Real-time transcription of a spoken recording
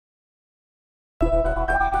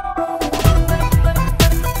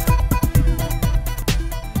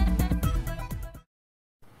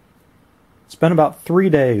been about 3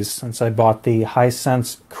 days since I bought the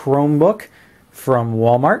Hisense Chromebook from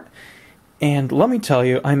Walmart, and let me tell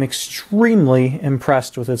you, I'm extremely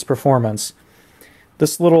impressed with its performance.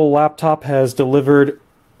 This little laptop has delivered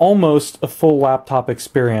almost a full laptop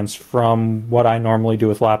experience from what I normally do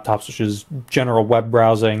with laptops, which is general web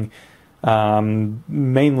browsing,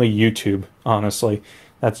 mainly YouTube, honestly.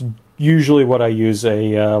 That's usually what I use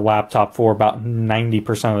a laptop for about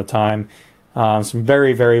 90% of the time. Some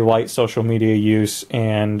very, very light social media use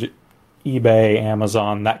and eBay,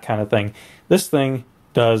 Amazon, that kind of thing. This thing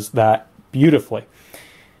does that beautifully.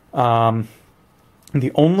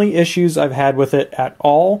 The only issues I've had with it at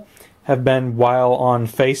all have been while on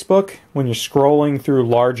Facebook. When you're scrolling through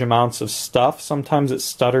large amounts of stuff, sometimes it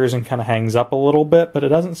stutters and kind of hangs up a little bit, but it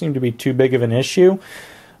doesn't seem to be too big of an issue.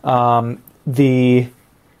 The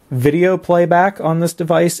video playback on this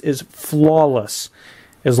device is flawless,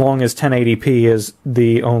 as long as 1080p is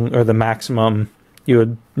the maximum you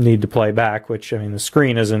would need to play back, which, I mean, the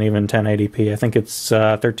screen isn't even 1080p. I think it's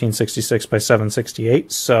 1366 by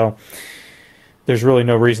 768, so there's really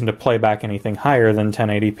no reason to play back anything higher than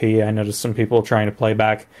 1080p. I noticed some people trying to play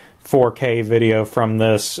back 4K video from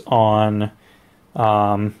this on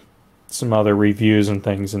some other reviews and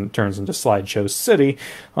things, and it turns into Slideshow City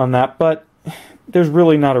on that, but there's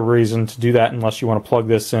really not a reason to do that unless you want to plug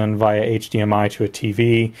this in via HDMI to a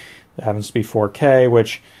TV that happens to be 4K,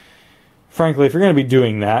 which, frankly, if you're going to be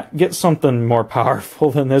doing that, get something more powerful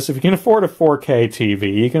than this. If you can afford a 4K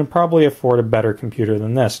TV, you can probably afford a better computer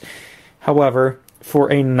than this. However,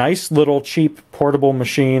 for a nice little cheap portable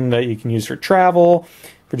machine that you can use for travel,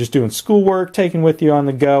 for just doing schoolwork, taking with you on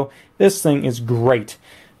the go, this thing is great.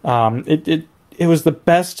 It was the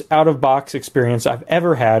best out-of-box experience I've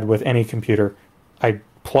ever had with any computer. I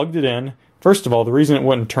plugged it in. First of all, the reason it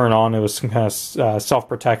wouldn't turn on, it was some kind of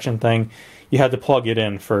self-protection thing. You had to plug it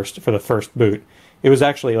in first for the first boot. It was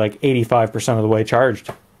actually like 85% of the way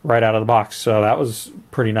charged right out of the box, so that was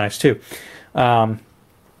pretty nice too.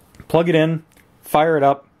 Plug it in, fire it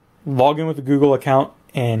up, log in with a Google account,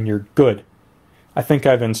 and you're good. I think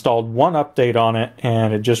I've installed one update on it,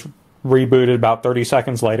 and it just rebooted about 30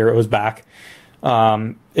 seconds later. It was back.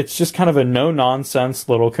 It's just kind of a no-nonsense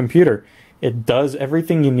little computer. It does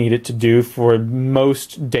everything you need it to do for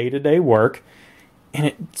most day-to-day work, and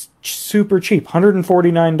it's super cheap,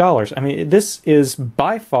 $149. I mean, this is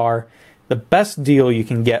by far the best deal you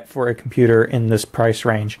can get for a computer in this price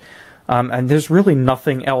range. And there's really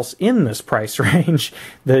nothing else in this price range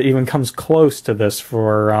that even comes close to this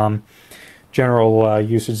for general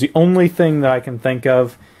usage. The only thing that I can think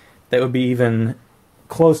of that would be even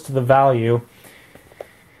close to the value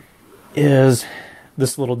is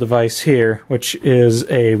this little device here, which is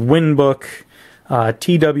a Winbook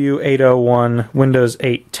TW801 Windows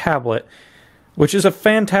 8 tablet, which is a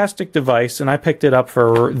fantastic device, and I picked it up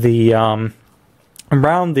for the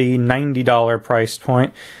around the $90 price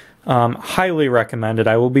point. Highly recommended.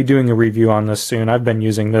 I will be doing a review on this soon. I've been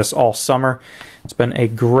using this all summer. It's been a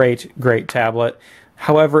great, great tablet.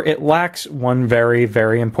 However, it lacks one very,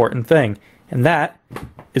 very important thing, and that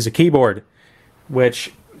is a keyboard,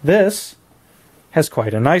 which this has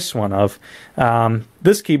quite a nice one of.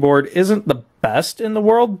 This keyboard isn't the best in the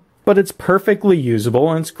world, but it's perfectly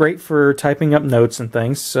usable, and it's great for typing up notes and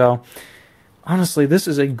things, so honestly, this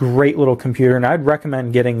is a great little computer, and I'd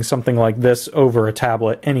recommend getting something like this over a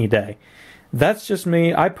tablet any day. That's just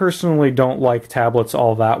me. I personally don't like tablets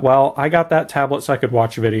all that well. I got that tablet so I could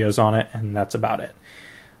watch videos on it, and that's about it.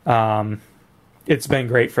 It's been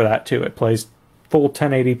great for that, too. It plays full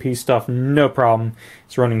 1080p stuff, no problem.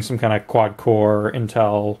 It's running some kind of quad-core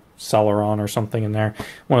Intel Celeron or something in there.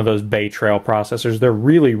 One of those Bay Trail processors. They're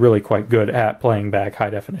really, really quite good at playing back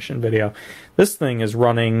high-definition video. This thing is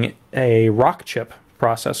running a Rock chip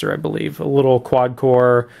processor, I believe. A little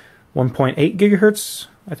quad-core 1.8 gigahertz.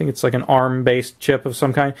 I think it's like an ARM-based chip of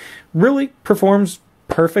some kind. Really performs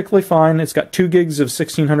perfectly fine. It's got 2 gigs of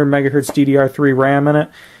 1600 megahertz DDR3 RAM in it.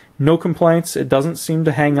 No complaints. It doesn't seem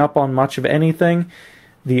to hang up on much of anything.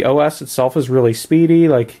 The OS itself is really speedy.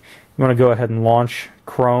 Like, you want to go ahead and launch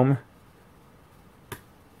Chrome.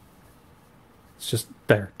 It's just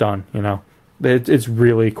there, done, you know. It's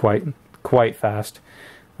really quite fast.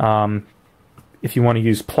 If you want to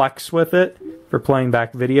use Plex with it for playing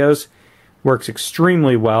back videos, works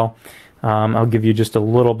extremely well. I'll give you just a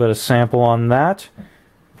little bit of sample on that.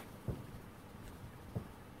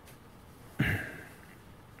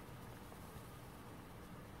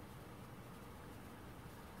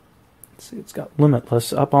 See, it's got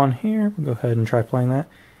Limitless up on here. We'll go ahead and try playing that.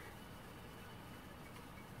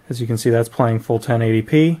 As you can see, that's playing full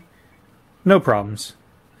 1080p. No problems.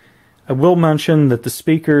 I will mention that the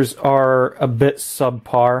speakers are a bit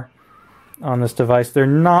subpar on this device. They're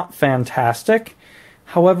not fantastic.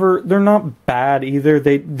 However, they're not bad either.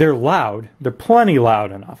 They're loud. They're plenty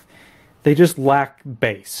loud enough. They just lack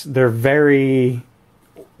bass. They're very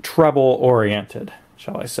treble-oriented,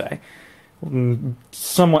 shall I say.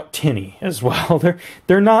 Somewhat tinny as well.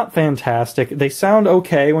 They're not fantastic. They sound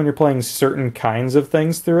okay when you're playing certain kinds of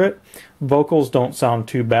things through it. Vocals don't sound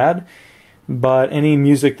too bad. But any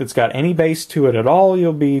music that's got any bass to it at all,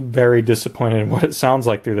 you'll be very disappointed in what it sounds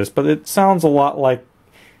like through this. But it sounds a lot like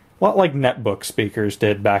netbook speakers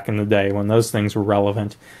did back in the day when those things were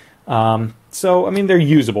relevant. So, I mean, they're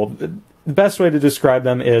usable. The best way to describe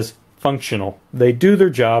them is functional. They do their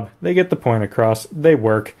job. They get the point across. They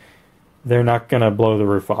work. They're not going to blow the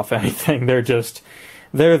roof off anything.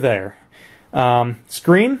 They're there.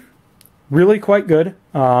 Screen, really quite good.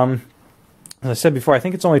 As I said before, I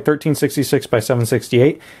think it's only 1366 by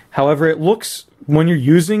 768. However, it looks, when you're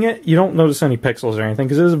using it, you don't notice any pixels or anything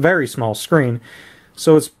because it is a very small screen.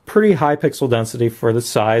 So it's pretty high pixel density for the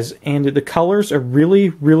size, and the colors are really,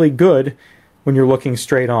 really good when you're looking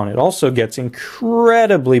straight on. It also gets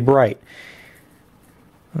incredibly bright.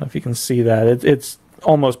 I don't know if you can see that. It's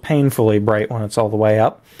almost painfully bright when it's all the way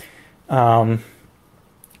up.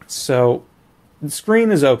 So the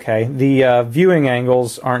screen is okay. The viewing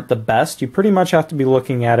angles aren't the best. You pretty much have to be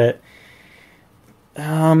looking at it.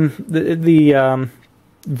 The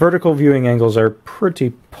vertical viewing angles are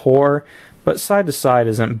pretty poor, but side to side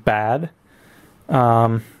isn't bad.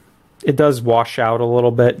 It does wash out a little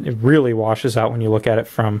bit. It really washes out when you look at it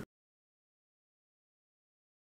from